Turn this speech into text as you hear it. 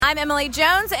I'm Emily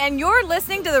Jones, and you're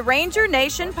listening to the Ranger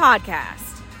Nation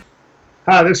podcast.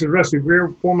 Hi, this is Rusty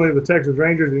Greer, formerly of the Texas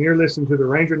Rangers, and you're listening to the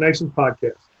Ranger Nation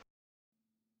podcast.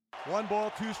 1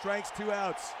 ball, 2 strikes, 2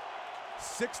 outs.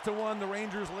 6-1, the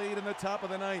Rangers lead in the top of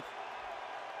the ninth.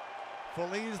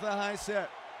 Feliz the high set.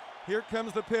 Here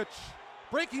comes the pitch.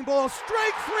 Breaking ball,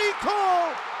 strike 3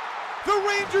 call. The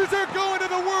Rangers are going to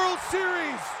the World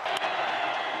Series.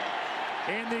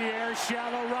 In the air,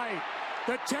 shallow right.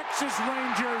 The Texas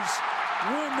Rangers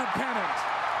win the pennant.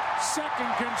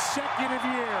 Second consecutive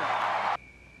year.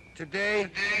 Today,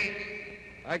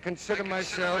 I consider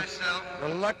myself the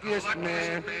luckiest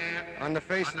man on the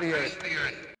face of the earth.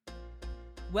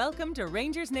 Welcome to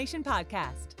Rangers Nation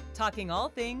Podcast, talking all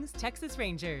things Texas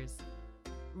Rangers.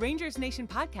 Rangers Nation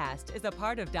Podcast is a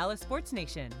part of Dallas Sports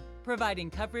Nation,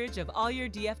 providing coverage of all your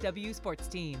DFW sports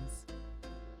teams.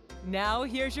 Now,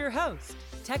 here's your host,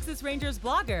 Texas Rangers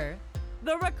blogger,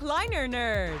 the Recliner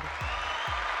Nerd.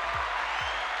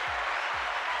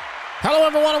 Hello,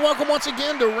 everyone, and welcome once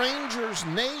again to Rangers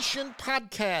Nation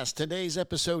Podcast. Today's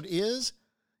episode is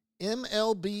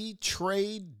MLB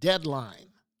Trade Deadline.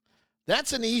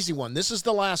 That's an easy one. This is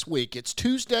the last week. It's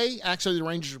Tuesday. Actually, the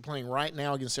Rangers are playing right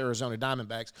now against Arizona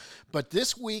Diamondbacks. But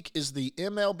this week is the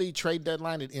MLB Trade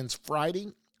Deadline. It ends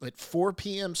Friday at 4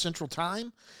 p.m. Central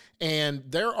Time. And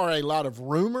there are a lot of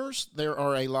rumors, there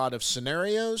are a lot of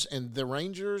scenarios, and the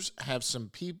Rangers have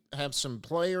some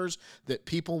players that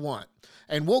people want.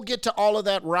 And we'll get to all of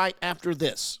that right after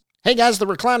this. Hey guys, the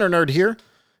Recliner Nerd here.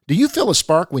 Do you feel a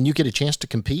spark when you get a chance to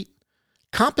compete?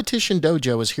 Competition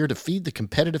Dojo is here to feed the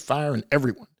competitive fire in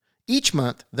everyone. Each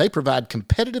month, they provide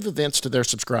competitive events to their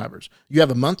subscribers. You have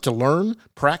a month to learn,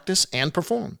 practice, and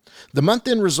perform. The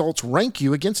month-end results rank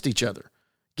you against each other.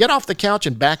 Get off the couch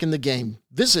and back in the game.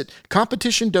 Visit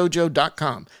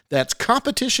CompetitionDojo.com. That's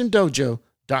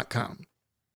CompetitionDojo.com.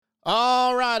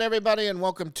 All right, everybody, and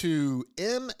welcome to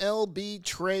MLB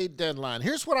Trade Deadline.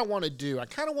 Here's what I want to do. I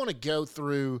kind of want to go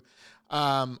through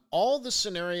all the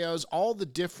scenarios, all the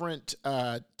different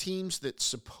teams that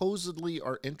supposedly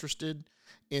are interested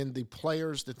in the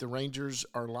players that the Rangers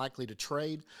are likely to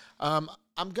trade. I'm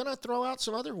going to throw out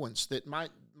some other ones that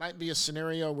might be a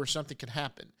scenario where something could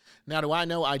happen. Now, do I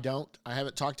know? I don't. I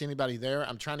haven't talked to anybody there.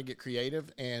 I'm trying to get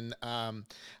creative, and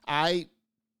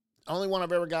only one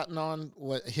I've ever gotten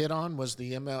hit on was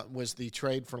the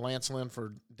trade for Lance Lynn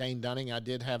for Dane Dunning. I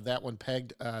did have that one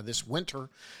pegged this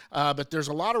winter, but there's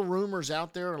a lot of rumors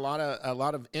out there, a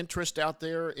lot of interest out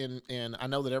there, and I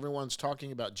know that everyone's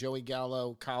talking about Joey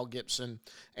Gallo, Kyle Gibson,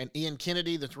 and Ian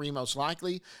Kennedy, the three most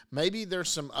likely. Maybe there's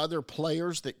some other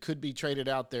players that could be traded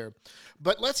out there,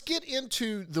 but let's get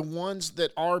into the ones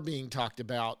that are being talked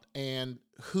about and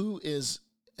who is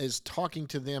talking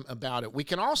to them about it. We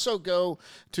can also go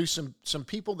to some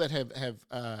people that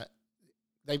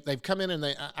they've come in and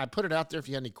I put it out there if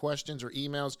you had any questions or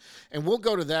emails, and we'll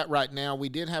go to that right now. We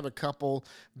did have a couple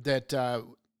that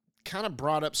kind of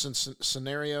brought up some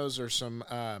scenarios or some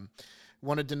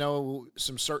wanted to know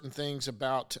some certain things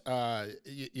about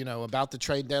about the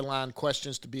trade deadline,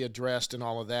 questions to be addressed and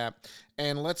all of that.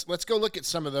 And let's go look at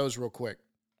some of those real quick.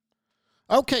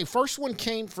 Okay, first one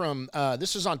came from,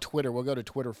 this is on Twitter. We'll go to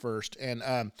Twitter first. And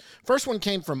first one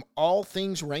came from All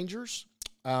Things Rangers.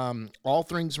 All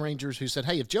Things Rangers, who said,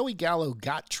 hey, if Joey Gallo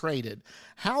got traded,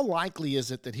 how likely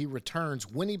is it that he returns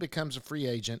when he becomes a free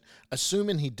agent,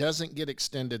 assuming he doesn't get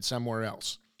extended somewhere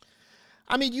else?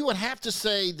 I mean, you would have to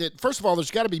say that, first of all,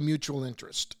 there's got to be mutual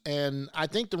interest. And I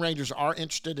think the Rangers are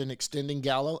interested in extending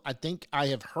Gallo. I think I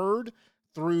have heard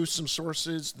through some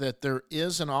sources that there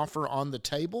is an offer on the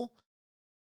table.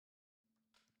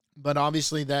 But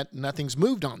obviously that nothing's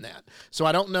moved on that. So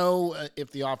I don't know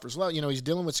if the offer's low. You know, he's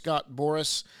dealing with Scott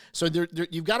Boras. So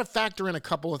you've got to factor in a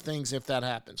couple of things if that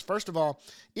happens. First of all,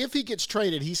 if he gets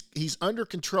traded, he's under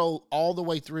control all the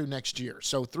way through next year.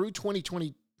 So through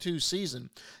 2022 season,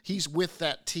 he's with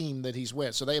that team that he's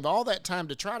with. So they have all that time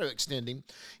to try to extend him.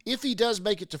 If he does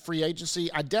make it to free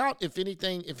agency, I doubt, if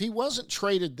anything, if he wasn't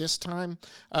traded this time,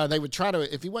 they would try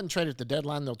to, if he wasn't traded at the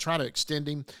deadline, they'll try to extend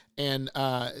him. And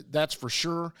that's for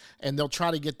sure. And they'll try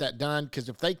to get that done, because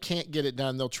if they can't get it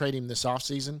done, they'll trade him this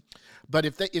offseason. But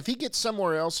if he gets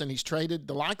somewhere else and he's traded,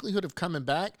 the likelihood of coming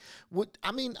back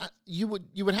you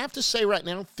would have to say right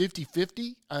now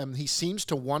 50-50. He seems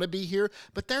to want to be here,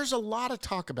 but there's a lot of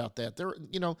talk about that.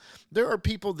 There are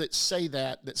people that say,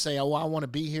 oh, I want to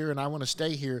be here and I want to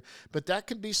stay here, but that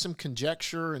could be some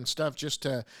conjecture and stuff, just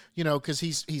to, because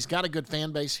he's got a good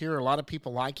fan base here. A lot of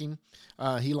people like him.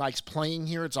 He likes playing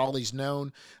here. It's all all he's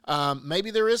known.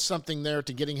 Maybe there is something there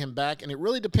to getting him back, and it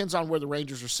really depends on where the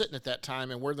Rangers are sitting at that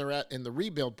time and where they're at in the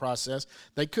rebuild process.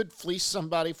 They could fleece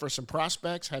somebody for some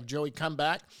prospects, have Joey come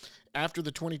back after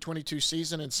the 2022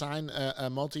 season and sign a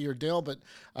multi-year deal, but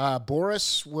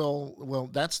Boris will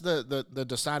that's the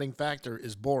deciding factor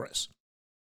is Boris.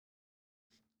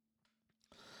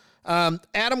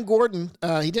 Adam Gordon,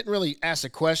 he didn't really ask a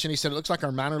question. He said, it looks like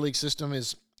our minor league system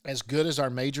is as good as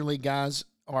our major league guys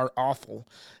are awful.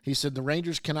 He said, the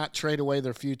Rangers cannot trade away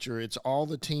their future. It's all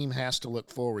the team has to look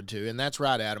forward to. And that's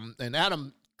right, Adam. And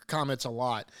Adam comments a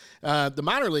lot. The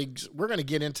minor leagues, we're going to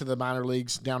get into the minor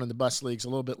leagues down in the bus leagues a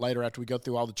little bit later after we go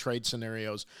through all the trade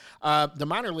scenarios. The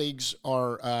minor leagues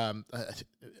are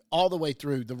all the way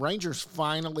through. The Rangers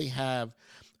finally have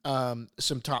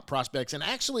some top prospects. And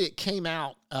actually it came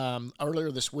out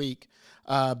earlier this week.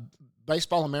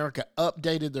 Baseball America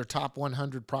updated their top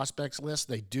 100 prospects list.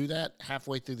 They do that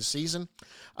halfway through the season.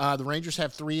 The Rangers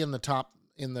have 3 in the top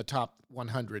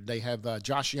 100. They have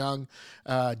Josh Young.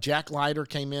 Jack Leiter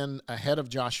came in ahead of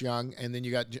Josh Young, and then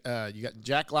you got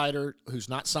Jack Leiter, who's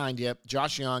not signed yet,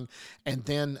 Josh Young, and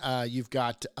then you've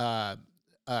got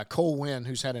Cole Winn,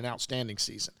 who's had an outstanding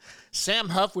season. Sam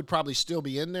Huff would probably still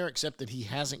be in there, except that he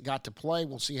hasn't got to play.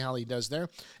 We'll see how he does there.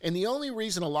 And the only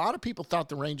reason a lot of people thought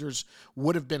the Rangers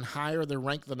would have been higher, they're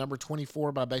ranked the number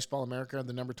 24 by Baseball America,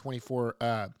 the number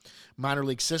 24 minor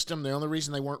league system. The only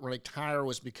reason they weren't ranked higher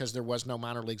was because there was no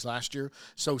minor leagues last year.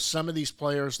 So some of these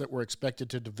players that were expected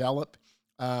to develop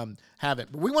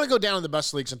haven't. But we want to go down to the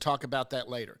bus leagues and talk about that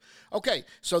later. Okay,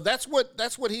 so that's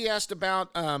what he asked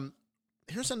about.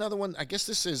 Here's another one. I guess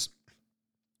this is,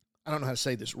 I don't know how to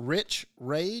say this, Rich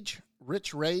Rage,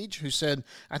 who said,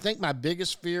 I think my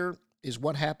biggest fear is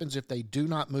what happens if they do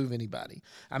not move anybody.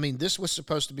 I mean, this was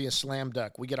supposed to be a slam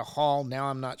dunk. We get a haul. Now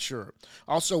I'm not sure.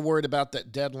 Also worried about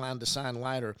that deadline to sign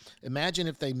Leiter. Imagine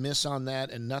if they miss on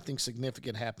that and nothing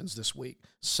significant happens this week.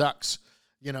 Sucks.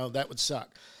 That would suck.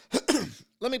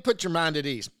 Let me put your mind at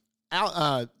ease.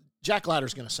 Jack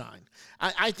Leiter's going to sign.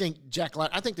 I think Jack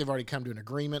Leiter, I think they've already come to an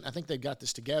agreement. I think they've got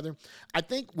this together. I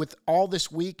think with all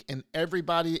this week and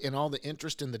everybody and all the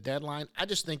interest in the deadline, I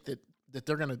just think that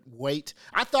they're going to wait.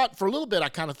 I thought for a little bit, I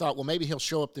kind of thought, well, maybe he'll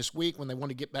show up this week when they want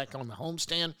to get back on the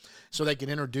homestand so they can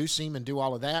introduce him and do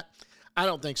all of that. I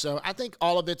don't think so. I think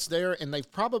all of it's there, and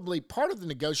they've probably, part of the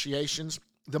negotiations,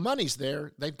 the money's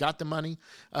there. They've got the money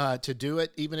to do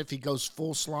it, even if he goes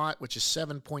full slot, which is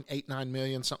 $7.89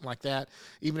 million, something like that.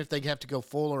 Even if they have to go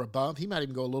full or above, he might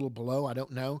even go a little below. I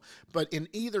don't know. But in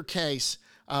either case,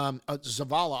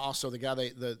 Zavala, also the guy,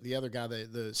 the other guy,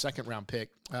 the second round pick.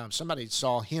 Somebody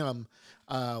saw him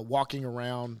walking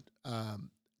around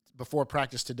before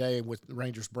practice today with the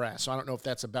Rangers brass. So I don't know if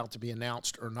that's about to be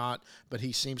announced or not, but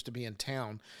he seems to be in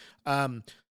town.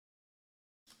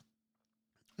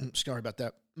 Sorry about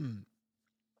that.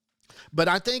 But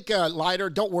I think Leiter,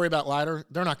 don't worry about Leiter.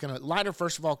 They're not going to. Leiter,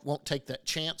 first of all, won't take that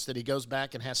chance that he goes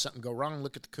back and has something go wrong.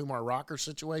 Look at the Kumar Rocker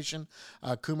situation.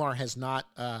 Kumar has not.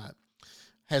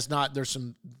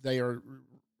 They are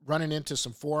running into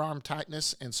some forearm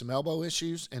tightness and some elbow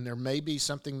issues, and there may be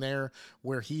something there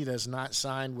where he does not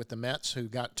sign with the Mets, who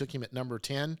took him at number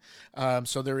 10.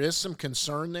 So there is some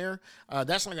concern there.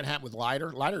 That's not going to happen with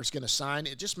Leiter. Leiter is going to sign.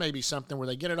 It just may be something where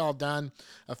they get it all done,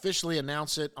 officially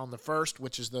announce it on the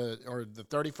 1st, or the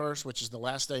 31st, which is the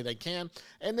last day they can,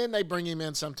 and then they bring him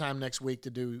in sometime next week to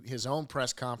do his own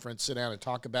press conference, sit down and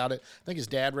talk about it. I think his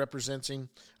dad represents him.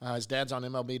 His dad's on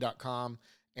MLB.com.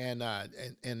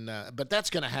 But that's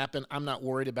going to happen. I'm not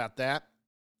worried about that.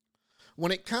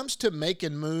 When it comes to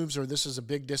making moves, or this is a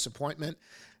big disappointment,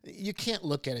 you can't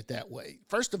look at it that way.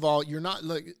 First of all, you're not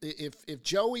if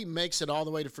Joey makes it all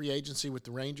the way to free agency with the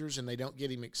Rangers and they don't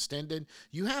get him extended,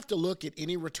 you have to look at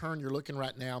any return you're looking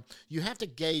right now. You have to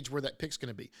gauge where that pick's going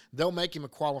to be. They'll make him a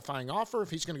qualifying offer. If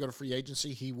he's going to go to free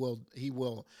agency, he will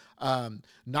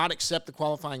not accept the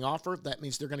qualifying offer. That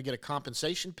means they're going to get a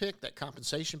compensation pick. That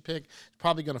compensation pick is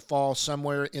probably going to fall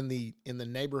somewhere in the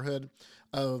neighborhood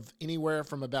of anywhere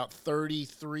from about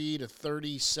 33 to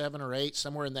 37 or 8,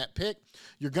 somewhere in that pick.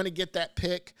 You're going to get that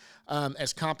pick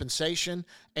as compensation.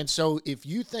 And so if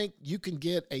you think you can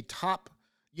get a top,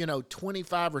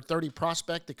 25 or 30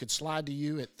 prospect that could slide to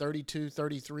you at 32,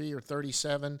 33, or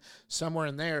 37, somewhere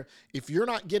in there, if you're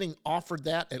not getting offered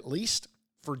that at least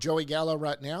for Joey Gallo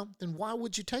right now, then why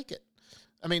would you take it?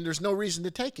 I mean, there's no reason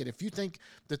to take it. If you think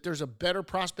that there's a better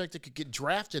prospect that could get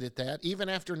drafted at that, even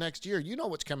after next year, you know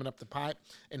what's coming up the pipe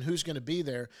and who's going to be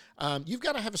there. You've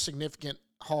got to have a significant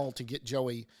haul to get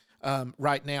Joey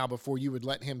right now before you would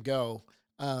let him go,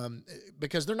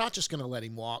 because they're not just going to let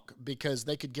him walk because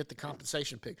they could get the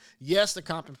compensation pick. Yes, the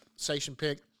compensation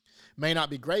pick may not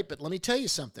be great, but let me tell you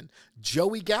something.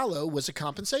 Joey Gallo was a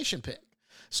compensation pick.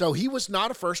 So he was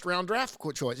not a first-round draft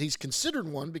choice. He's considered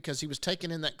one because he was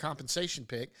taken in that compensation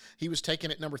pick. He was taken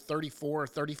at number 34 or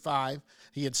 35.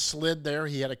 He had slid there.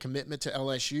 He had a commitment to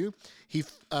LSU.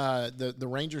 The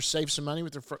Rangers saved some money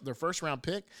with their first-round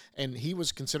pick, and he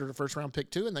was considered a first-round pick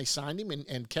too, and they signed him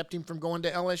and kept him from going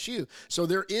to LSU. So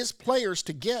there is players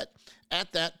to get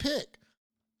at that pick.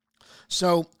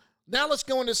 So now let's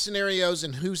go into scenarios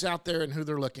and who's out there and who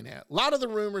they're looking at. A lot of the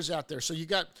rumors out there. So you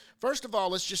got, first of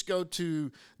all, let's just go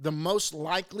to the most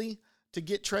likely to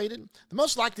get traded. The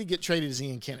most likely to get traded is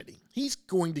Ian Kennedy. He's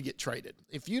going to get traded.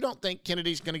 If you don't think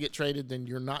Kennedy's going to get traded, then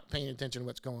you're not paying attention to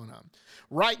what's going on.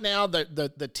 Right now,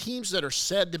 the teams that are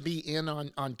said to be in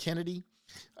on Kennedy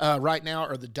right now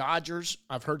are the Dodgers.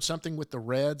 I've heard something with the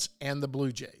Reds and the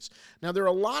Blue Jays. Now, there are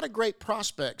a lot of great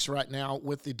prospects right now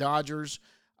with the Dodgers,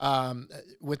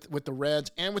 with the Reds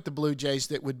and with the Blue Jays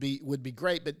that would be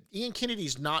great, but Ian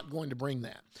Kennedy's not going to bring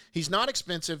that. He's not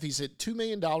expensive. He's at $2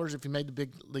 million if he made the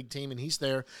big league team, and he's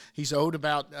there. He's owed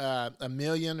about $1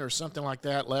 million or something like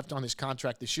that left on his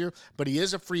contract this year, but he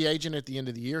is a free agent at the end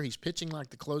of the year. He's pitching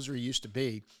like the closer he used to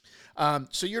be.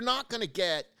 So you're not going to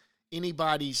get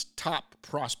anybody's top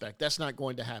prospect. That's not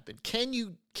going to happen. Can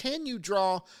you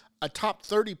draw a top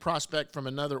 30 prospect from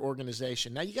another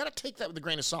organization? Now, you got to take that with a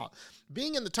grain of salt.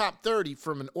 Being in the top 30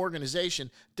 from an organization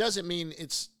doesn't mean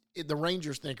the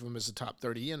Rangers think of him as a top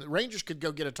 30. And the Rangers could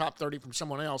go get a top 30 from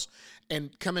someone else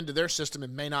and come into their system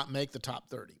and may not make the top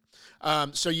 30.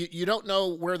 So you don't know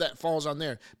where that falls on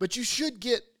there. But you should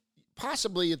get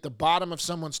possibly at the bottom of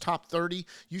someone's top 30.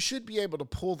 You should be able to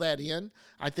pull that in.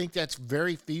 I think that's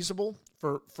very feasible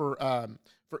for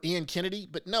Ian Kennedy.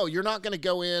 But no, you're not going to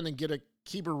go in and get a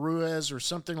Keeper Ruiz or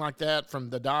something like that from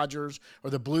the Dodgers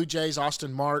or the Blue Jays,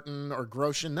 Austin Martin or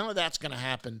Grosjean. None of that's going to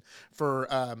happen for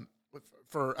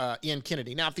Ian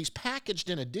Kennedy. Now, if he's packaged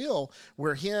in a deal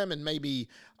where him and maybe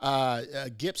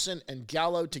Gibson and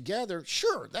Gallo together,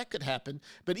 sure, that could happen.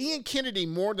 But Ian Kennedy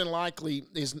more than likely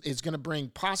is going to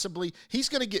bring possibly, he's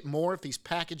going to get more if he's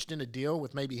packaged in a deal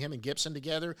with maybe him and Gibson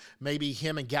together, maybe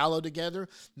him and Gallo together,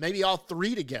 maybe all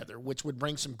three together, which would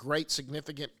bring some great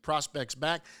significant prospects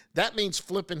back. That means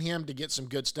flipping him to get some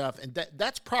good stuff, and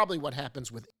that's probably what happens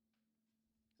with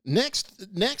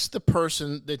Next, the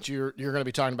person that you're going to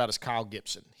be talking about is Kyle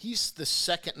Gibson. He's the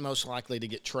second most likely to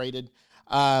get traded.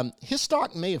 His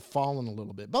stock may have fallen a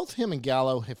little bit. Both him and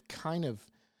Gallo have kind of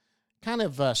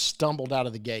stumbled out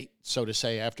of the gate, so to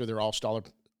say, after their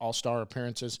all-star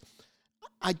appearances.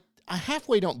 I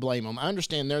halfway don't blame them. I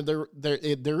understand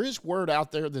there is word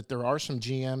out there that there are some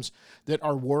GMs that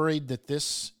are worried that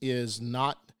this is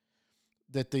not.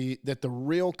 That the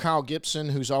real Kyle Gibson,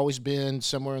 who's always been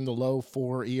somewhere in the low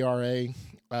 4 ERA,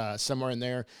 somewhere in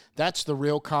there, that's the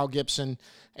real Kyle Gibson,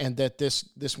 and that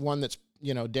this one that's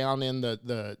down in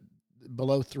the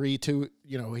below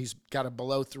 3.2, he's got a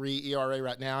below 3 ERA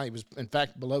right now. He was in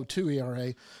fact below 2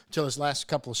 ERA until his last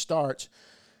couple of starts.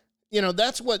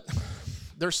 That's what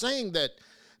they're saying that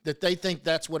they think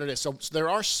that's what it is. So there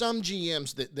are some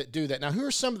GMs that do that. Now, who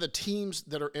are some of the teams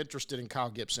that are interested in Kyle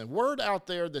Gibson? Word out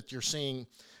there that you're seeing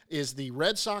is the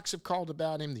Red Sox have called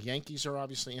about him. The Yankees are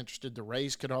obviously interested. The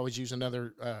Rays could always use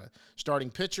another starting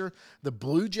pitcher. The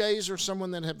Blue Jays are someone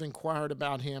that have inquired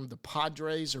about him. The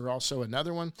Padres are also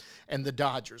another one. And the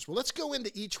Dodgers. Well, let's go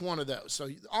into each one of those. So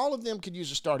all of them could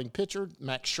use a starting pitcher.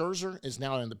 Max Scherzer is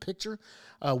now in the picture.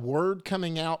 Word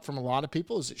coming out from a lot of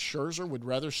people is that Scherzer would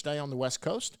rather stay on the West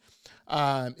Coast.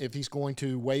 If he's going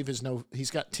to waive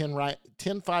he's got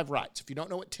 10-5 rights. If you don't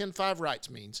know what 10-5 rights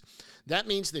means, that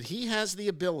means that he has the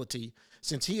ability,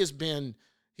 since he has been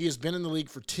in the league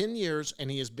for 10 years,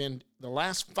 and he has been the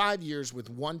last 5 years with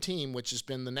one team, which has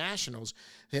been the Nationals.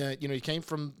 He came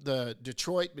from the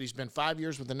Detroit, but he's been 5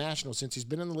 years with the Nationals. Since he's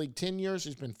been in the league 10 years,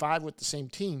 he's been 5 with the same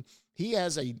team. He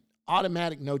has a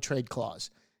automatic no trade clause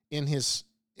in his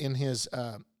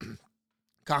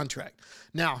contract.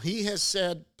 Now, he has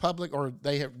said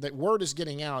that word is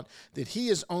getting out that he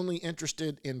is only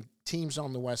interested in teams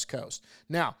on the West Coast.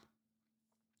 Now,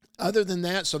 other than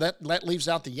that, so that leaves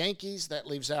out the Yankees, that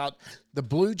leaves out the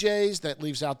Blue Jays, that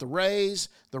leaves out the Rays,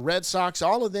 the Red Sox.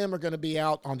 All of them are going to be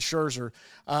out on Scherzer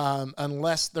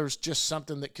unless there's just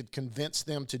something that could convince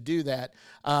them to do that.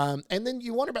 And then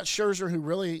you wonder about Scherzer, who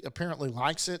really apparently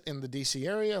likes it in the D.C.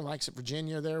 area, likes it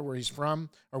Virginia there where he's from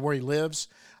or where he lives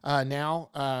now.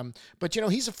 But,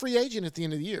 he's a free agent at the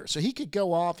end of the year. So he could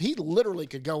go off. He literally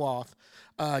could go off,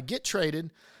 get traded,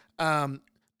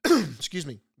 excuse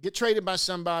me, get traded by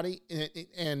somebody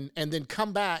and then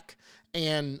come back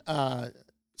and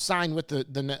sign with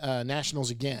the Nationals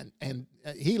again, and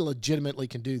he legitimately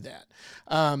can do that.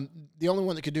 The only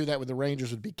one that could do that with the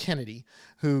Rangers would be Kennedy,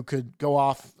 who could go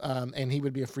off, and he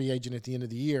would be a free agent at the end of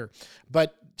the year.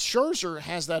 But Scherzer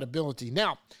has that ability.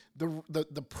 Now,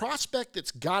 the prospect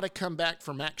that's got to come back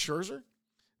for Max Scherzer,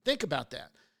 think about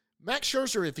that. Max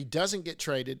Scherzer, if he doesn't get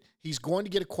traded, he's going to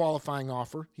get a qualifying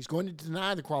offer. He's going to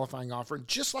deny the qualifying offer. And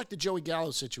just like the Joey Gallo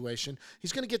situation,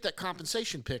 he's going to get that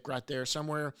compensation pick right there,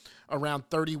 somewhere around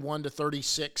 31 to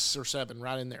 36 or 7,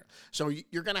 right in there. So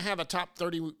you're going to have a top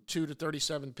 32 to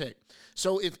 37 pick.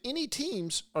 So if any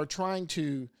teams are trying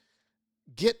to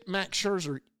get Max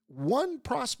Scherzer, one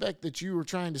prospect that you were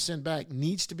trying to send back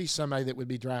needs to be somebody that would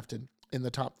be drafted in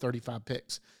the top 35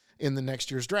 picks in the next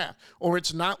year's draft, or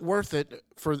it's not worth it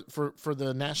for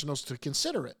the Nationals to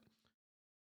consider it.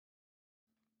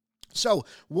 So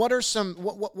what are some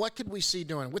what could we see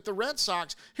doing with the Red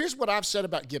Sox? Here's what I've said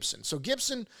about Gibson. So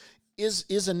Gibson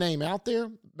is a name out there.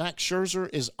 Max Scherzer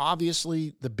is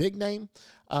obviously the big name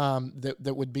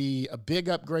that would be a big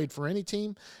upgrade for any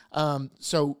team.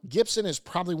 So Gibson is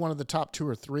probably one of the top 2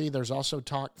 or 3. There's also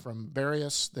talk from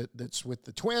Barrios that's with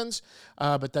the Twins,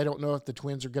 but they don't know if the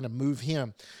Twins are going to move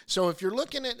him. So if you're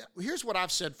looking at, here's what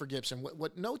I've said for Gibson.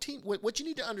 What you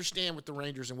need to understand with the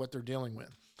Rangers and what they're dealing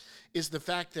with is the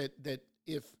fact that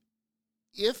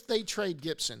if they trade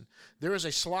Gibson, there is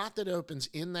a slot that opens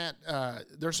in that.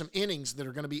 There's some innings that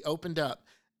are going to be opened up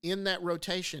in that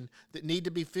rotation that need to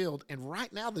be filled. And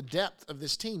right now, the depth of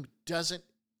this team doesn't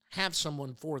have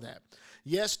someone for that.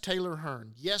 Yes, Taylor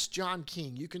Hearn. Yes, John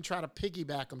King. You can try to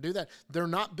piggyback them, do that. They're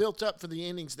not built up for the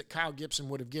innings that Kyle Gibson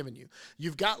would have given you.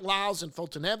 You've got Lyles and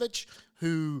Fultonevich,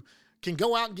 who can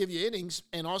go out and give you innings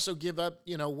and also give up,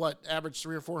 average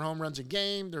 3 or 4 home runs a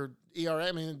game. Their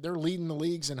ERA, they're leading the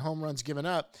leagues in home runs given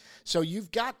up. So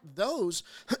you've got those,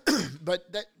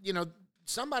 but that,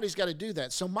 somebody's got to do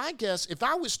that. So my guess, if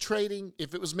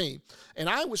it was me, and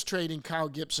I was trading Kyle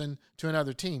Gibson to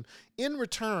another team, in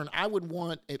return, I would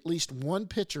want at least one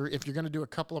pitcher if you're going to do a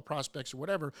couple of prospects or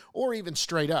whatever, or even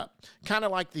straight up, kind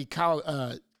of like the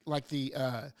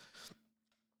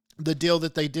deal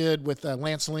that they did with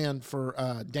Lance Lynn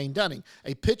for Dane Dunning,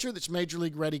 a pitcher that's major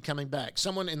league ready coming back.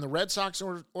 Someone in the Red Sox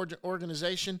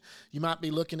organization, you might be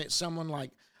looking at someone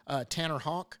like Tanner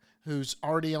Houck, who's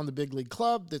already on the big league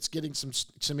club that's getting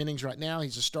some innings right now.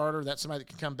 He's a starter. That's somebody that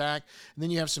can come back. And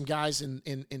then you have some guys in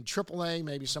AAA,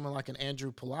 maybe someone like an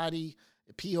Andrew Politi,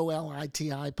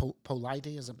 Politi,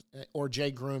 Politi, or Jay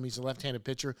Groom. He's a left-handed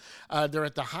pitcher. They're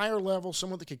at the higher level,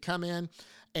 someone that could come in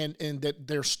and that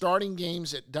they're starting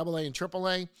games at AA and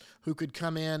AAA, who could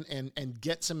come in and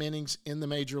get some innings in the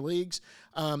major leagues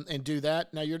and do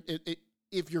that. Now,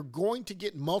 if you're going to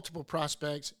get multiple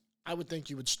prospects, I would think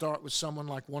you would start with someone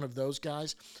like one of those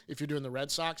guys if you're doing the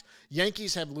Red Sox.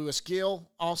 Yankees have Luis Gil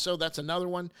also. That's another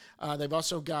one. They've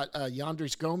also got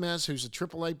Yandris Gomez, who's a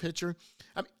AAA pitcher.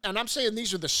 And I'm saying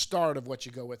these are the start of what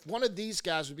you go with. One of these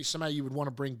guys would be somebody you would want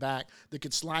to bring back that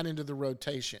could slide into the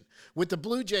rotation. With the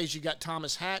Blue Jays, you got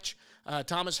Thomas Hatch.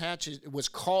 Thomas Hatch was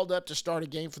called up to start a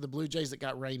game for the Blue Jays that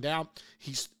got rained out.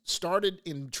 He started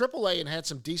in AAA and had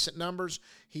some decent numbers.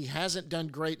 He hasn't done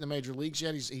great in the major leagues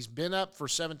yet. He's been up for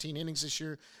 17 innings this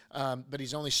year, but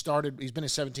he's been in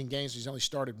 17 games. He's only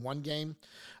started 1 game.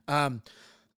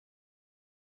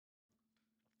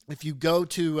 If you go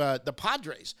to the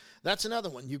Padres, that's another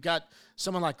one. You've got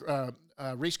someone like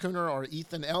Reese Cooner or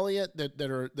Ethan Elliott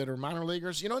that are minor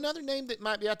leaguers. Another name that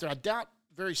might be out there. I doubt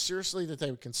very seriously that they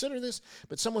would consider this,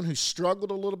 but someone who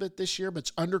struggled a little bit this year,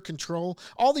 but's under control.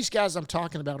 All these guys I'm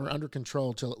talking about are under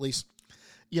control till at least,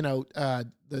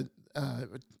 the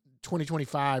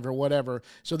 2025 or whatever.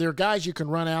 So there are guys you can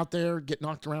run out there, get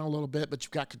knocked around a little bit, but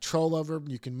you've got control over them.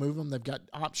 You can move them. They've got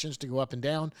options to go up and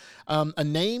down. A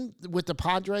name with the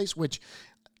Padres, which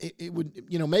it would,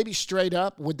 maybe straight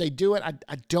up, would they do it?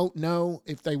 I don't know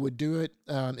if they would do it.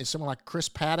 Is someone like Chris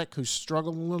Paddock, who's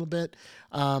struggled a little bit.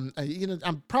 I'm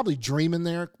probably dreaming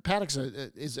there. Paddock's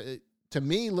to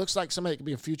me, looks like somebody that could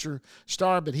be a future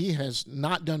star, but he has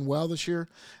not done well this year.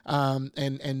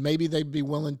 And maybe they'd be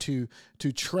willing to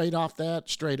trade off that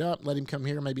straight up, let him come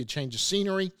here, maybe a change of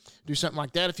scenery, do something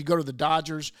like that. If you go to the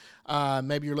Dodgers,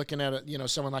 maybe you're looking at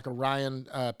someone like a Ryan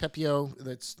Pepio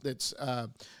that's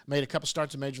made a couple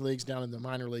starts in major leagues down in the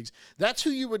minor leagues. That's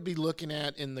who you would be looking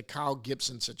at in the Kyle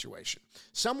Gibson situation.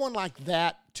 Someone like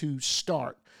that to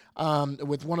start.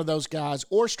 With one of those guys,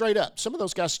 or straight up. Some of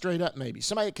those guys straight up maybe.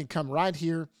 Somebody that can come right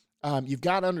here You've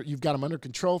got them under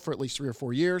control for at least 3 or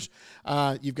 4 years.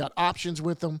 You've got options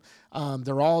with them.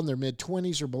 They're all in their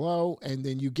mid-20s or below, and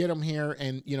then you get them here,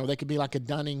 and they could be like a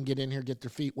Dunning, get in here, get their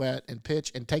feet wet, and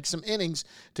pitch, and take some innings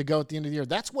to go at the end of the year.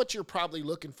 That's what you're probably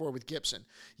looking for with Gibson.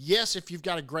 Yes, if you've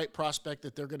got a great prospect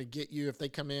that they're going to get you, if they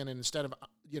come in and instead of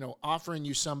offering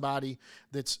you somebody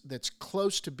that's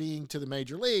close to being to the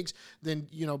major leagues, then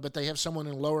but they have someone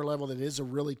in a lower level that is a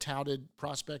really touted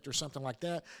prospect or something like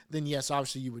that, then yes,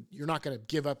 obviously you're not going to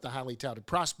give up the highly touted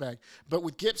prospect. But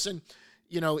with Gibson,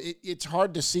 it's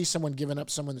hard to see someone giving up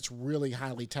someone that's really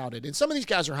highly touted. And some of these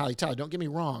guys are highly touted. Don't get me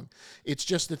wrong. It's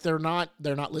just that they're not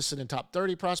listed in top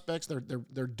 30 prospects.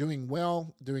 They're doing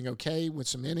well, doing okay with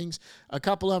some innings. A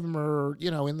couple of them are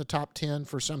in the top 10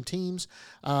 for some teams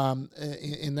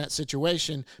in that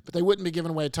situation, but they wouldn't be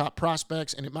giving away top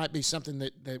prospects. And it might be something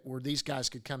that where these guys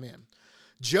could come in.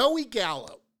 Joey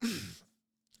Gallo.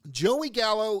 Joey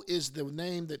Gallo is the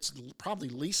name that's probably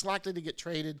least likely to get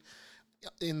traded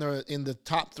in the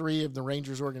top 3 of the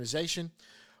Rangers organization,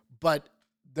 but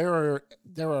there are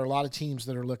a lot of teams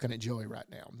that are looking at Joey right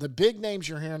now. The big names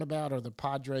you're hearing about are the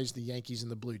Padres, the Yankees,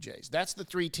 and the Blue Jays. That's the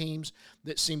 3 teams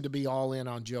that seem to be all in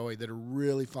on Joey, that are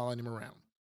really following him around.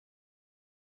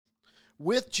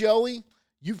 With Joey,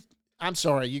 you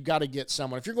got to get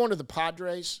someone. If you're going to the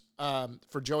Padres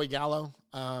for Joey Gallo,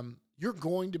 you're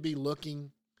going to be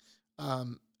looking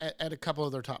at a couple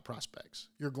of their top prospects.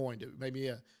 You're going to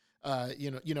maybe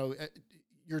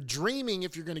you're dreaming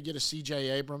if you're going to get a C.J.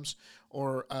 Abrams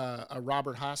or a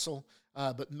Robert Hassel,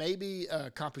 but maybe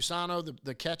Campusano,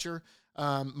 the catcher,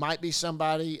 might be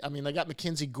somebody. I mean, they got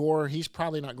Mackenzie Gore. He's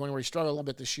probably not going anywhere. He struggled a little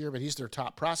bit this year, but he's their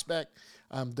top prospect.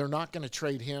 They're not going to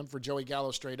trade him for Joey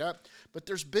Gallo straight up. But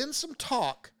there has been some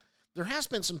talk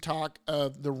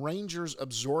of the Rangers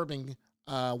absorbing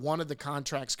one of the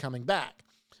contracts coming back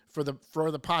for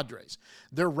the Padres.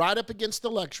 They're right up against the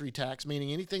luxury tax,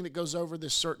 meaning anything that goes over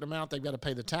this certain amount, they've got to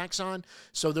pay the tax on.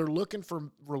 So they're looking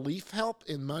for relief help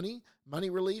in money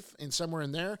relief, and somewhere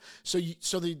in there. So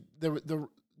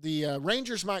the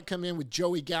Rangers might come in with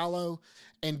Joey Gallo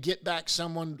and get back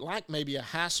someone like maybe a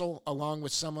Hassel, along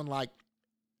with someone like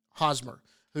Hosmer,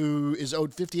 who is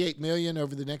owed $58 million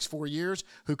over the next 4 years,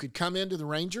 who could come into the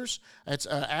Rangers. That's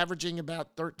averaging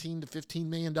about $13 to $15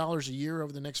 million a year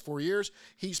over the next 4 years.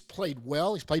 He's played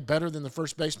well. He's played better than the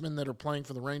first basemen that are playing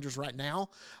for the Rangers right now.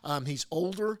 He's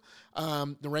older.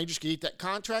 The Rangers could eat that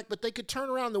contract, but they could turn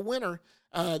around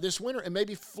this winter and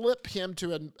maybe flip him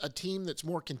to a team that's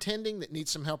more contending, that needs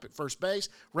some help at first base.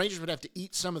 Rangers would have to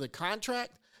eat some of the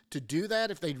contract to do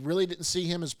that if they really didn't see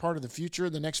him as part of the future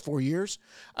the next 4 years.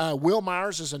 Will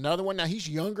Myers is another one. Now, he's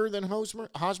younger than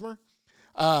Hosmer,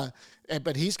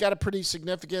 but he's got a pretty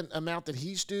significant amount that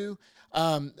he's due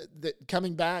that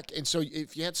coming back. And so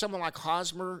if you had someone like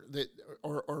Hosmer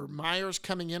or Myers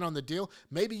coming in on the deal,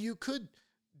 maybe you could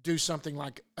do something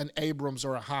like an Abrams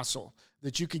or a Hassel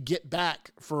that you could get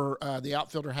back for the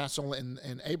outfielder Hassel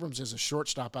and Abrams as a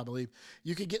shortstop, I believe.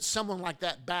 You could get someone like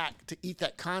that back to eat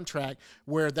that contract,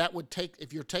 where that would take,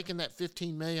 if you're taking that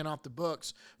 $15 million off the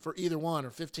books for either one, or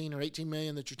 $15 or $18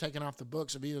 million that you're taking off the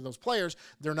books of either of those players,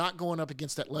 they're not going up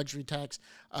against that luxury tax.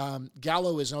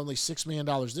 Gallo is only $6 million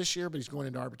this year, but he's going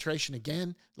into arbitration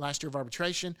again. Last year of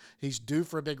arbitration, he's due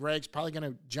for a big raise, probably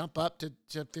going to jump up to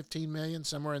 $15 million,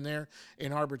 somewhere in there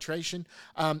in arbitration.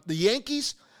 The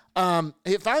Yankees,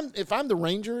 if I'm the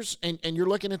Rangers and you're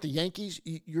looking at the Yankees,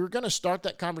 you're going to start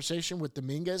that conversation with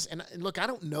Dominguez. And look, I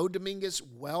don't know Dominguez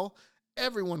well.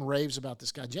 Everyone raves about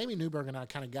this guy. Jamie Newberg and I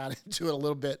kind of got into it a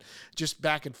little bit, just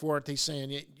back and forth. He's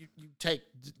saying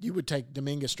you would take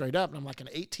Dominguez straight up. And I'm like, an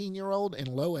 18-year-old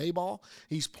in low A ball.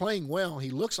 He's playing well. He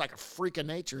looks like a freak of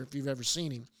nature if you've ever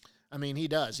seen him. I mean, he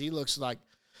does. He looks like,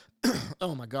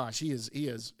 oh my gosh, he's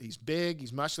big,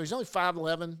 he's muscular. He's only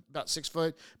 5'11", about 6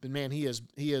 foot, but man, he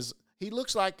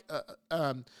looks like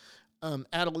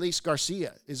Adolis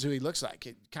Garcia is who he looks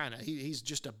like. He's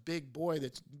just a big boy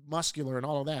that's muscular and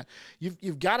all of that.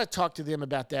 You've got to talk to them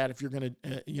about that if you're going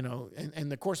to,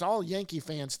 and of course all Yankee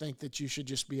fans think that you should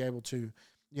just be able to,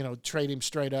 trade him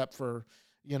straight up for,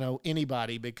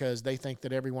 anybody, because they think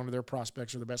that every one of their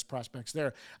prospects are the best prospects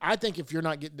there. I think if you're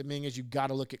not getting Dominguez, you've got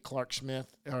to look at Clark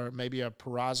Smith or maybe a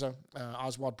Peraza,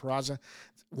 Oswald Peraza.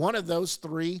 One of those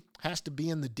three has to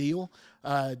be in the deal.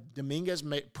 Dominguez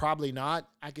probably not.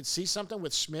 I could see something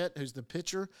with Schmidt, who's the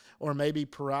pitcher, or maybe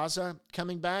Peraza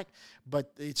coming back,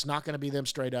 but it's not going to be them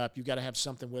straight up. You've got to have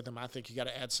something with them. I think you got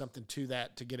to add something to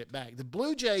that to get it back. The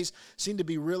Blue Jays seem to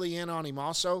be really in on him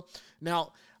also.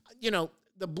 Now,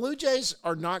 the Blue Jays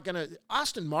are not going to –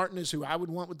 Austin Martin is who I would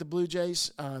want with the Blue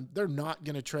Jays. They're not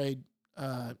going to trade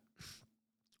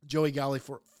Joey Gallo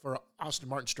for Austin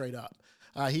Martin straight up.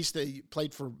 He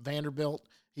played for Vanderbilt.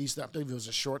 I believe he was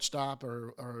a shortstop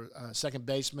or second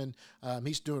baseman.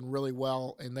 He's doing really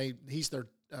well, and he's their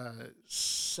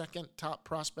second top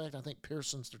prospect. I think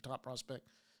Pearson's their top prospect.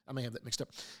 I may have that mixed up.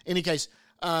 In any case,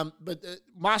 but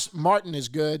Martin is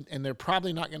good, and they're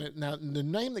probably not going to. Now, the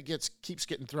name that keeps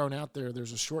getting thrown out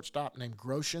there's a shortstop named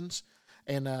Groshans,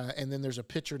 and then there's a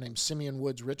pitcher named Simeon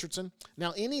Woods Richardson.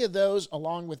 Now, any of those,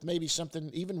 along with maybe something,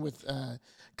 even with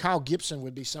Kyle Gibson,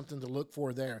 would be something to look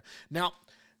for there. Now,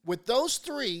 with those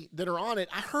three that are on it,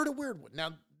 I heard a weird one.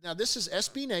 Now this is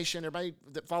SB Nation. Everybody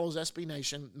that follows SB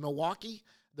Nation, Milwaukee,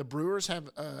 the Brewers have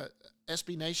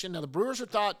SB Nation. Now, the Brewers are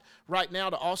thought right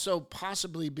now to also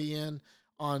possibly be in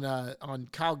on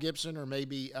Kyle Gibson or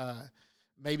maybe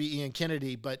Ian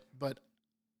Kennedy, but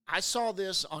I saw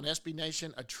this on SB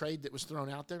Nation, a trade that was thrown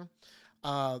out there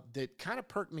that kind of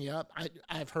perked me up.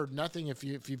 I've heard nothing. If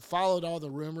you've followed all the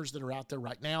rumors that are out there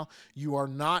right now, you are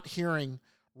not hearing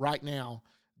right now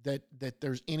that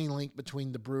there's any link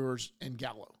between the Brewers and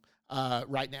Gallo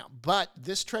right now. But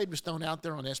this trade was thrown out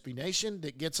there on SB Nation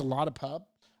that gets a lot of pub.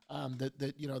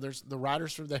 There's the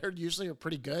writers from there usually are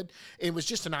pretty good. It was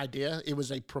just an idea. It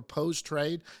was a proposed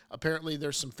trade. Apparently,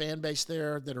 there's some fan base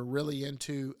there that are really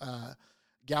into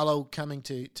Gallo coming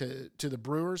to the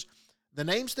Brewers. The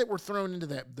names that were thrown into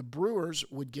that, the Brewers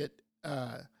would get.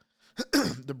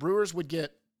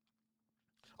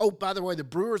 Oh, by the way, the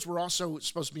Brewers were also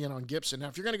supposed to be in on Gibson. Now,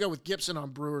 if you're going to go with Gibson on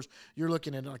Brewers, you're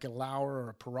looking at like a Lauer or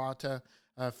a Peralta,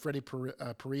 Freddie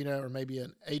Perita, or maybe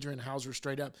an Adrian Hauser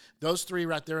straight up. Those three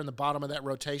right there in the bottom of that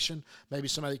rotation, maybe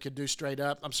somebody could do straight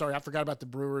up. I'm sorry, I forgot about the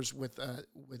Brewers with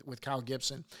Kyle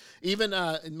Gibson. Even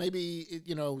maybe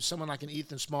someone like an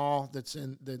Ethan Small that's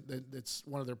that's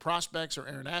one of their prospects, or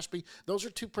Aaron Ashby. Those are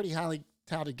two pretty highly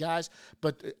touted guys.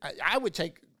 But I would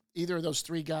take either of those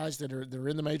three guys that are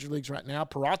in the major leagues right now.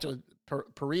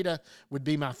 Perita would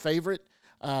be my favorite,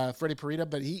 Freddie Perita,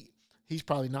 but he's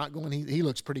probably not going. He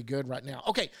looks pretty good right now.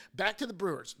 Okay, back to the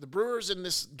Brewers. The Brewers in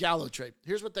this Gallo trade.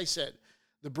 Here's what they said.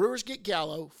 The Brewers get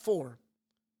Gallo for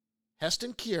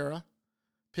Heston Kjerstad,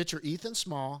 pitcher Ethan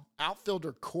Small,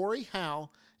 outfielder Corey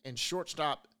Howe, and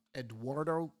shortstop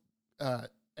Eduardo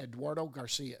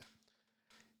Garcia.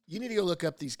 You need to go look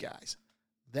up these guys.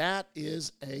 That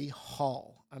is a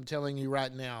haul, I'm telling you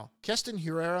right now. Keston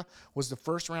Hiura was the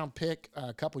first-round pick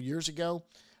a couple years ago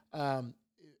for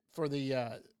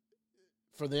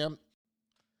them.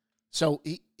 So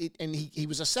he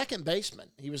was a second baseman.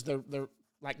 He was their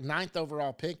ninth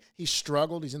overall pick. He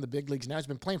struggled. He's in the big leagues now. He's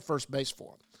been playing first base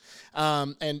for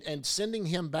them. And sending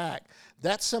him back,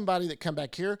 that's somebody that come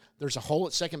back here. There's a hole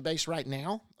at second base right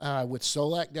now with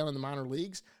Solak down in the minor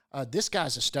leagues. This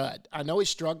guy's a stud. I know he's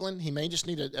struggling. He may just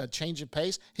need a change of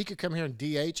pace. He could come here and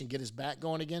DH and get his bat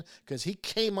going again, because he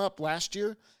came up last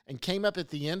year and came up at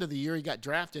the end of the year he got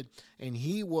drafted, and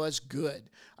he was good.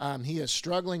 He is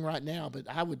struggling right now, but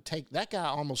I would take that guy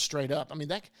almost straight up. I mean,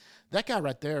 that guy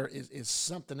right there is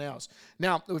something else.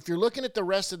 Now, if you're looking at the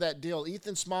rest of that deal,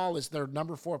 Ethan Small is their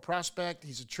number 4 prospect.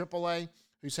 He's a AAA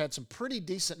who's had some pretty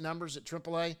decent numbers at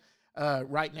AAA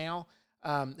right now.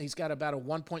 He's got about a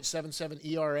 1.77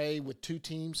 ERA with 2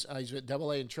 teams. He's at AA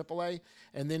and AAA.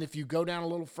 And then if you go down a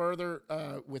little further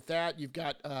with that, you've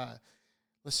got,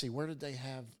 let's see, where did they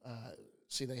have?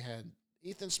 They had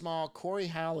Ethan Small. Corey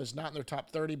Howell is not in their top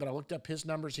 30, but I looked up his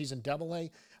numbers. He's in AA.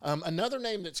 Another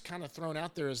name that's kind of thrown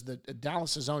out there is the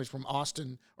Dallas' own. He's from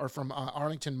Austin, or from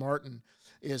Arlington Martin,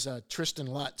 is Tristan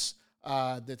Lutz.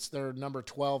 That's their number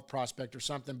 12 prospect or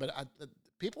something. But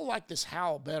people like this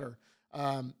Howell better.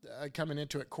 Coming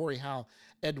into it, Corey Howe.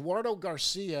 Eduardo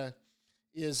Garcia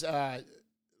is, let's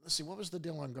see, what was the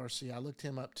deal on Garcia? I looked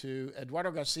him up too.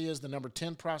 Eduardo Garcia is the number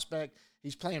 10 prospect.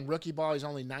 He's playing rookie ball. He's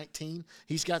only 19.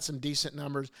 He's got some decent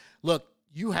numbers. Look,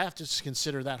 you have to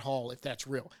consider that haul if that's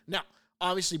real. Now,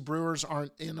 obviously, Brewers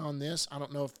aren't in on this. I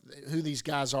don't know who these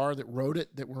guys are that wrote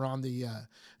it, that were on the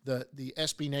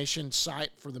SB Nation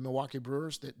site for the Milwaukee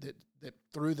Brewers that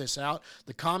threw this out.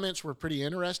 The comments were pretty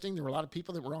interesting. There were a lot of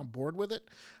people that were on board with it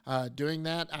doing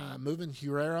that. Moving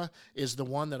Hiura is the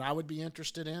one that I would be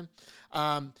interested in.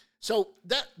 So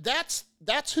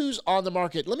that's who's on the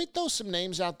market. Let me throw some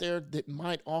names out there that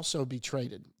might also be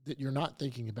traded. that you're not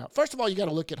thinking about? First of all, you got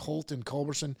to look at Holt and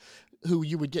Culberson, who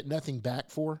you would get nothing back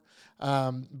for.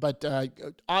 But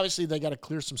obviously they got to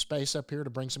clear some space up here to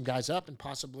bring some guys up and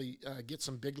possibly get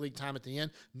some big league time at the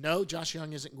end. No, Josh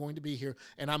Young isn't going to be here.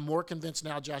 And I'm more convinced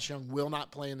now Josh Young will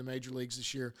not play in the major leagues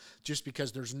this year just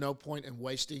because there's no point in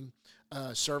wasting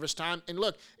service time. And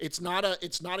look, it's not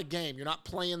a game. You're not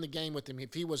playing the game with him.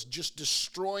 If he was just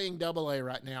destroying Double-A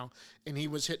right now and he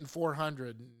was hitting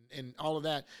 400 and all of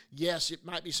that, yes, it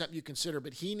might be something you consider,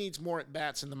 but he needs more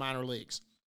at-bats in the minor leagues.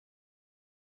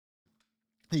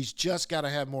 He's just got to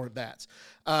have more at-bats.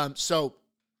 So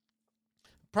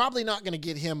probably not going to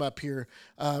get him up here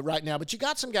right now, but you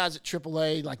got some guys at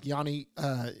AAA like Yanni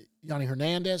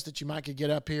Hernandez that you might could get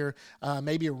up here.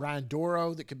 Maybe a Ryan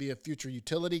Doro that could be a future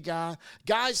utility guy.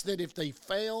 Guys that if they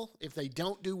fail, if they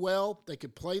don't do well, they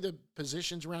could play the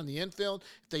positions around the infield.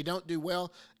 If they don't do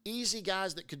well, easy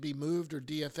guys that could be moved or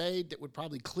DFA'd that would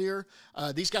probably clear.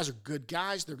 These guys are good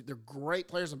guys. They're great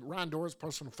players. Ryan Doro is a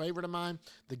personal favorite of mine.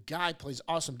 The guy plays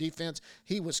awesome defense.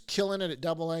 He was killing it at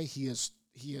Double-A. He's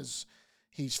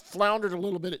floundered a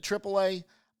little bit at AAA,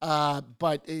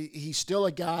 but he's still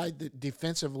a guy that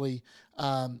defensively,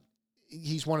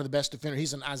 he's one of the best defenders.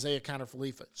 He's an Isaiah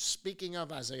Kiner-Falefa. Speaking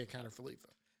of Isaiah Kiner-Falefa,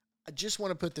 I just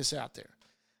want to put this out there.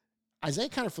 Isaiah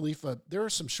Kiner-Falefa, there are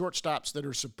some shortstops that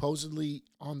are supposedly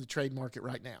on the trade market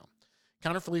right now.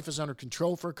 Kiner-Falefa's under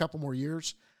control for a couple more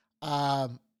years.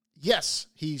 Yes,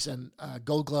 he's a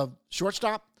Gold Glove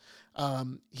shortstop.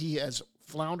 He has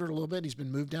floundered a little bit. He's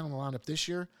been moved down the lineup this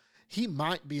year. He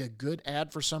might be a good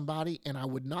ad for somebody, and I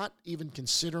would not even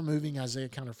consider moving Isaiah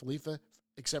Kiner-Falefa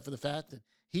except for the fact that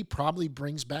he probably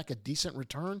brings back a decent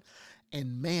return.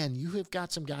 And, man, you have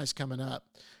got some guys coming up.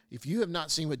 If you have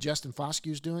not seen what Justin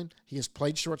Foskew's doing, he has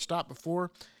played shortstop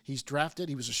before. He's drafted.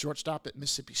 He was a shortstop at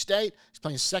Mississippi State. He's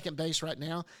playing second base right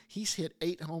now. He's hit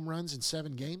 8 home runs in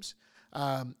 7 games.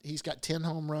 He's got 10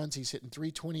 home runs. He's hitting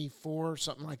 324,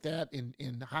 something like that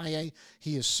in high A.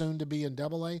 He is soon to be in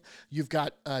Double-A. You've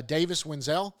got Davis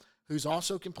Wenzel, who's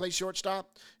also can play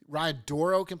shortstop. Ryan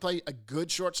Doro can play a good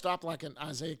shortstop like an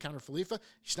Isaiah Kiner-Falefa.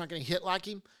 He's not going to hit like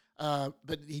him.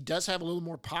 But he does have a little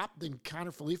more pop than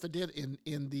Kiner-Falefa did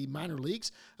in the minor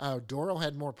leagues. Doro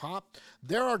had more pop.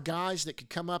 There are guys that could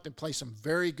come up and play some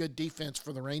very good defense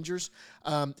for the Rangers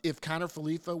if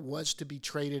Kiner-Falefa was to be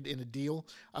traded in a deal.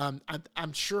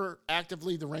 I'm sure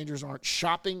actively the Rangers aren't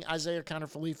shopping Isaiah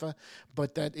Kiner-Falefa,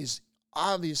 but that is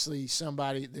obviously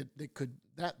somebody that could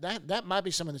that might be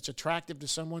someone that's attractive to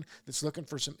someone that's looking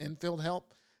for some infield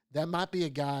help. That might be a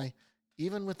guy,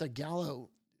 even with a Gallo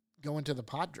going to the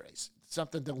Padres,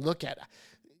 something to look at.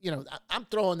 You know, I'm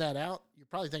throwing that out. You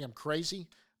probably think I'm crazy,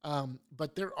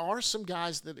 but there are some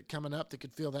guys that are coming up that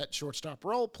could fill that shortstop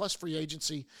role, plus free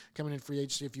agency, coming in free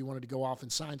agency if you wanted to go off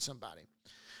and sign somebody.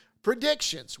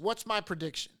 Predictions. What's my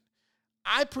prediction?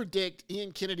 I predict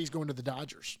Ian Kennedy's going to the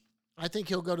Dodgers. I think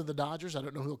he'll go to the Dodgers. I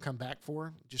don't know who he'll come back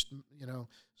for, just, you know,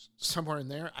 somewhere in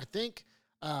there. I think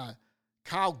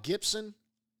Kyle Gibson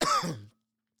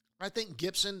I think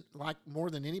Gibson, like more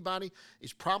than anybody,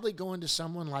 is probably going to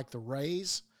someone like the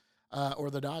Rays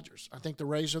or the Dodgers. I think the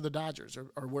Rays or the Dodgers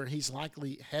are where he's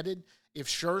likely headed. If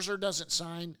Scherzer doesn't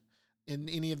sign in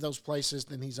any of those places,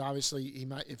 then he's obviously he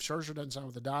might. If Scherzer doesn't sign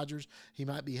with the Dodgers, he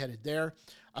might be headed there.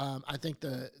 I think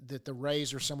that the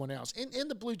Rays or someone else, and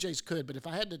the Blue Jays could. But if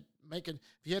I had to make it,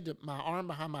 if you had to, my arm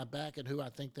behind my back at who I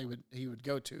think he would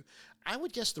go to, I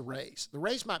would guess the Rays. The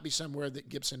Rays might be somewhere that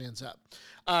Gibson ends up.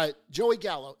 Joey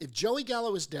Gallo. If Joey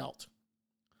Gallo is dealt,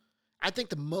 I think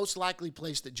the most likely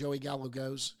place that Joey Gallo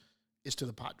goes is to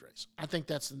the Padres. I think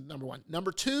that's the number one.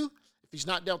 Number two, if he's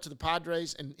not dealt to the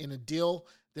Padres and in a deal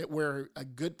that where a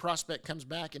good prospect comes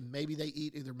back and maybe they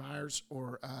eat either Myers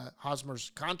or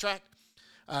Hosmer's contract,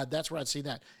 that's where I'd see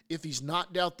that. If he's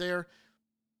not dealt there,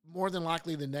 more than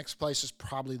likely the next place is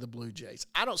probably the Blue Jays.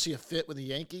 I don't see a fit with the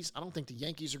Yankees. I don't think the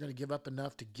Yankees are going to give up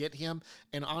enough to get him.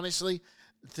 And honestly,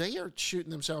 they are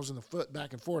shooting themselves in the foot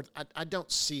back and forth. I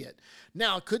don't see it.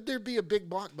 Now, could there be a big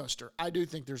blockbuster? I do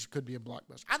think there could be a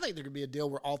blockbuster. I think there could be a deal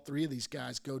where all three of these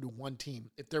guys go to one team.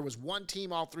 If there was one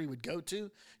team all three would go to,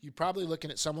 you're probably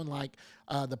looking at someone like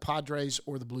the Padres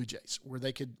or the Blue Jays, where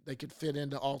they could fit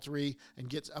into all three and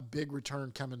get a big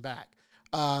return coming back.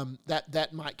 That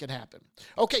might could happen.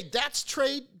 Okay, that's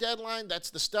trade deadline.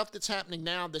 That's the stuff that's happening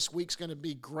now. This week's going to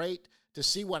be great to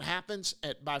see what happens.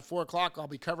 By 4 o'clock, I'll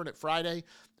be covering it Friday.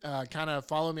 Kind of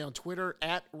follow me on Twitter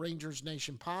at Rangers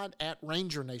Nation Pod, at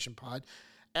Ranger Nation Pod.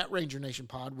 at Ranger Nation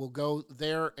Pod. We'll go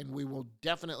there, and we will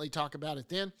definitely talk about it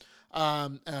then.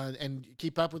 And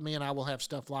keep up with me, and I will have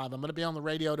stuff live. I'm going to be on the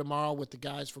radio tomorrow with the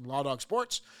guys from Law Dog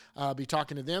Sports. I'll be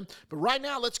talking to them. But right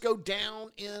now, let's go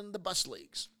down in the bus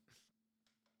leagues.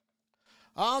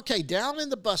 Okay, down in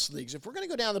the bus leagues. If we're going to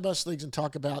go down the bus leagues and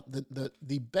talk about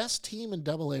the best team in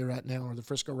AA right now are the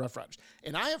Frisco Rough Riders.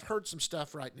 And I have heard some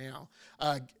stuff right now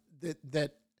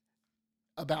that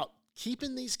about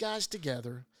keeping these guys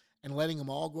together and letting them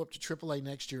all go up to AAA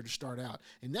next year to start out.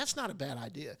 And that's not a bad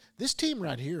idea. This team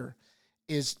right here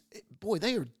is, boy,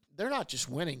 they're not just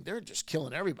winning, they're just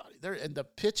killing everybody. And the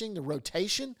pitching, the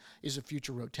rotation is a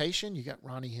future rotation. You got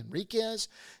Ronnie Henriquez,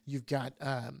 you've got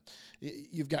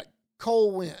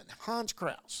Cole Winn, Hans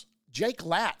Kraus, Jake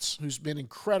Latz, who's been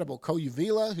incredible,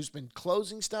 Coyuvila, who's been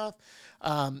closing stuff.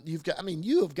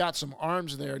 You have got some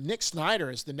arms there. Nick Snyder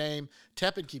is the name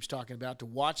Tepid keeps talking about, to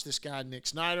watch this guy, Nick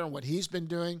Snyder, and what he's been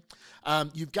doing.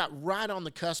 You've got right on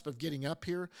the cusp of getting up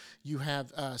here. You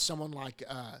have someone like,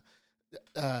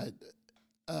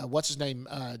 what's his name?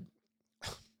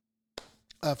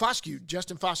 Foscue,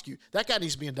 Justin Foscue. That guy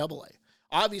needs to be in AA.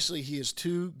 Obviously, he is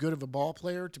too good of a ball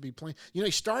player to be playing. You know,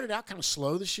 he started out kind of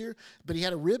slow this year, but he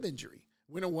had a rib injury.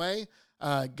 Went away,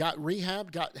 got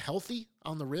rehabbed, got healthy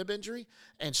on the rib injury,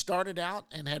 and started out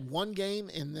and had one game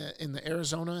in the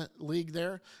Arizona League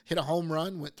there, hit a home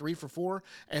run, went 3 for 4,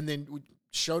 and then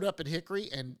showed up at Hickory,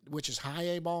 which is high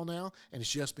A ball now, and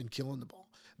it's just been killing the ball.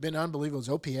 Been unbelievable. His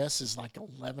OPS is like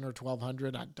 11 or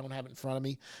 1,200. I don't have it in front of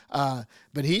me.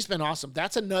 But he's been awesome.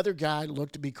 That's another guy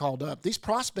look to be called up. These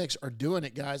prospects are doing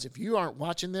it, guys. If you aren't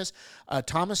watching this,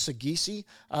 Thomas Sagisi,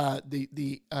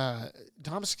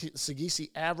 Thomas Sagisi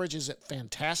average is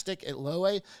fantastic at low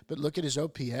A, but look at his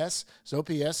OPS. His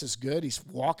OPS is good. He's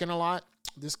walking a lot.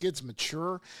 This kid's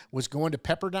mature, was going to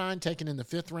Pepperdine, taken in the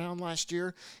 5th round last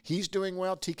year. He's doing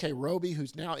well. TK Roby,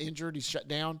 who's now injured, he's shut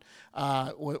down,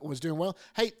 was doing well.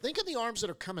 Hey, think of the arms that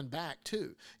are coming back,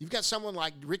 too. You've got someone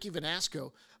like Ricky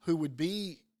Vanasco, who would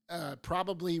be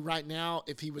probably right now,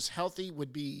 if he was healthy,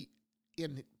 would be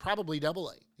in probably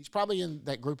AA. He's probably in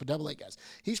that group of AA guys.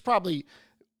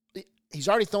 He's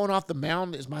already thrown off the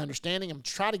mound, is my understanding. I'm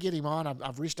trying to get him on.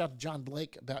 I've reached out to John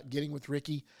Blake about getting with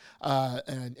Ricky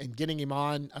and getting him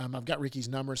on. I've got Ricky's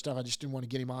number and stuff. I just didn't want to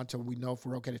get him on until we know if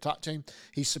we're okay to talk to him.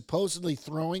 He's supposedly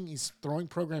throwing. He's throwing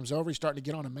programs over. He's starting to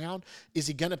get on a mound. Is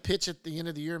he going to pitch at the end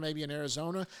of the year, maybe in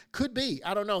Arizona? Could be.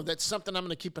 I don't know. That's something I'm going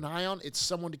to keep an eye on. It's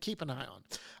someone to keep an eye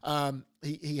on.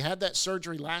 He had that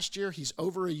surgery last year. He's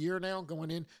over a year now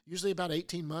going in. Usually about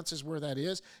 18 months is where that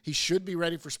is. He should be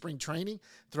ready for spring training.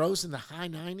 Throws in the high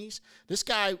 90s. This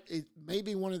guy may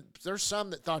be there's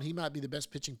some that thought he might be the best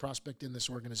pitching prospect in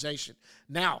this organization.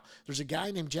 Now, there's a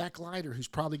guy named Jack Leiter who's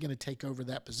probably going to take over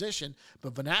that position,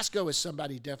 but Vanasco is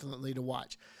somebody definitely to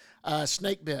watch.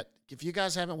 Snakebit. If you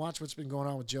guys haven't watched what's been going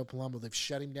on with Joe Palumbo, they've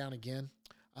shut him down again.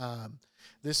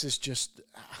 This is just,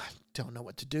 I don't know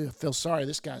what to do. I feel sorry.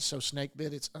 This guy's so snake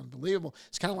bit. It's unbelievable.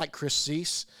 It's kind of like Chris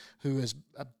Cease, who is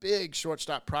a big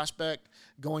shortstop prospect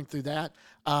going through that.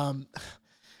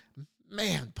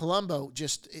 Man, Palumbo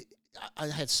I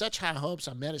had such high hopes.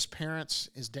 I met his parents.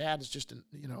 His dad is just,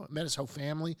 met his whole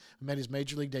family. I met his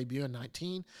major league debut in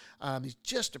 19. He's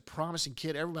just a promising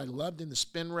kid. Everybody loved him. The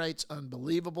spin rate's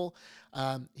unbelievable.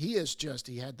 He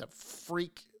had the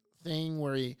freak thing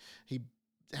where he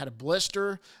had a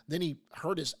blister, then he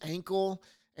hurt his ankle,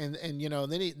 and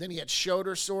then he had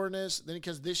shoulder soreness. Then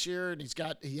because this year, and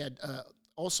he had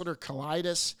ulcer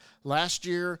colitis last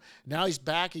year. Now he's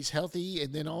back, he's healthy,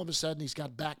 and then all of a sudden he's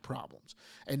got back problems,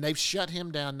 and they've shut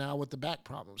him down now with the back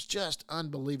problems, just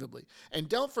unbelievably. And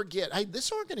don't forget, hey,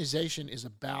 this organization is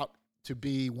about to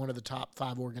be one of the top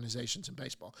 5 organizations in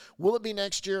baseball. Will it be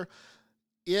next year?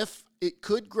 If it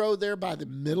could grow there by the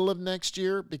middle of next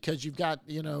year, because you've got,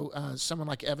 someone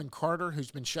like Evan Carter,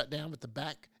 who's been shut down with the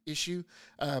back issue,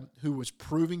 who was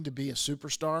proving to be a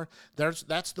superstar.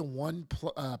 That's the one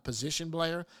position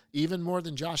player, even more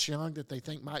than Josh Young, that they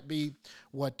think might be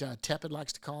what Tepid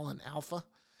likes to call an alpha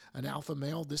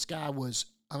male. This guy was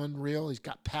unreal. He's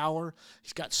got power.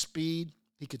 He's got speed.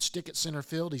 He could stick at center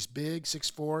field. He's big,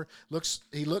 6'4".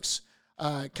 He looks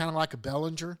kind of like a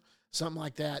Bellinger, something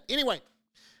like that. Anyway,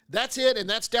 that's it, and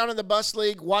that's down in the bus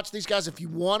league. Watch these guys if you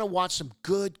want to watch some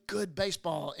good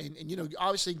baseball, and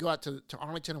obviously go out to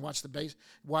Arlington and watch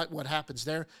what happens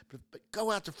there. But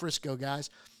go out to Frisco, guys.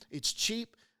 It's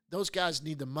cheap. Those guys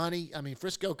need the money. I mean,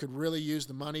 Frisco could really use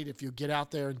the money if you get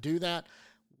out there and do that.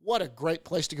 What a great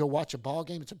place to go watch a ball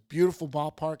game. It's a beautiful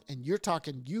ballpark, and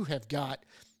you have got,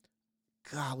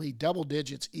 golly, double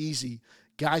digits easy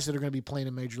guys that are going to be playing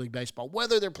in Major League Baseball.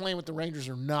 Whether they're playing with the Rangers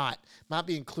or not, might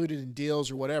be included in deals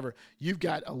or whatever, you've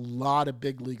got a lot of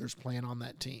big leaguers playing on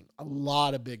that team. A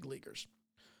lot of big leaguers.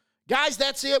 Guys,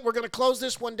 that's it. We're going to close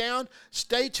this one down.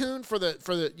 Stay tuned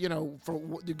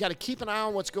you've got to keep an eye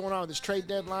on what's going on with this trade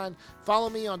deadline. Follow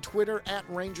me on Twitter at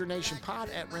Ranger Nation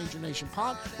Pod, at Ranger Nation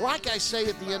Pod. Like I say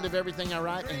at the end of everything I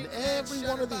write, and every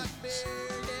one of these,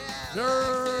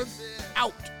 nerd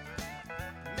out.